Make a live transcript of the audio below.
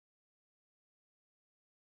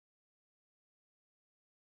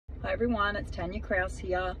Hi everyone, it's Tanya Kraus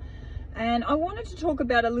here, and I wanted to talk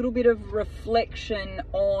about a little bit of reflection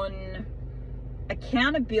on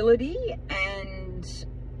accountability and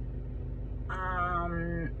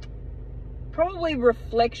probably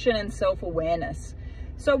reflection and self-awareness.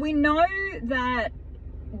 So we know that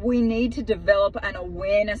we need to develop an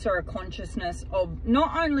awareness or a consciousness of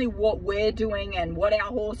not only what we're doing and what our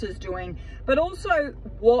horse is doing, but also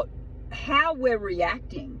how we're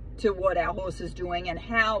reacting to what our horse is doing and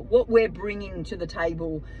what we're bringing to the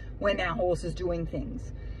table when our horse is doing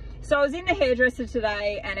things. So I was in the hairdresser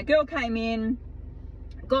today and a girl came in,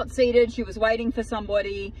 got seated, she was waiting for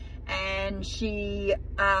somebody, and the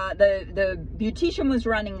beautician was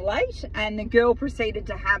running late, and the girl proceeded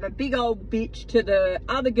to have a big old bitch to the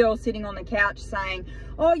other girl sitting on the couch saying,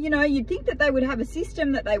 oh, you know, you'd think that they would have a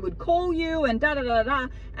system that they would call you and da da da da,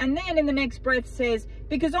 and then in the next breath says,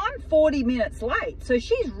 because I'm 40 minutes late. So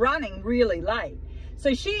she's running really late,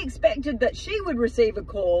 so she expected that she would receive a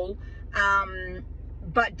call,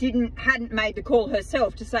 but hadn't made the call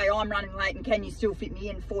herself to say, oh, I'm running late and can you still fit me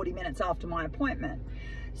in 40 minutes after my appointment.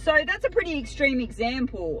 So that's a pretty extreme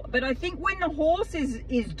example, but I think when the horse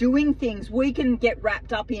is doing things, we can get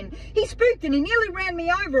wrapped up in, he spooked and he nearly ran me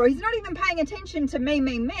over, or he's not even paying attention to me,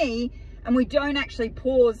 and we don't actually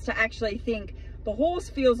pause to actually think the horse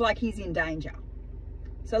feels like he's in danger.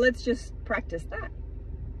 So let's just practice that.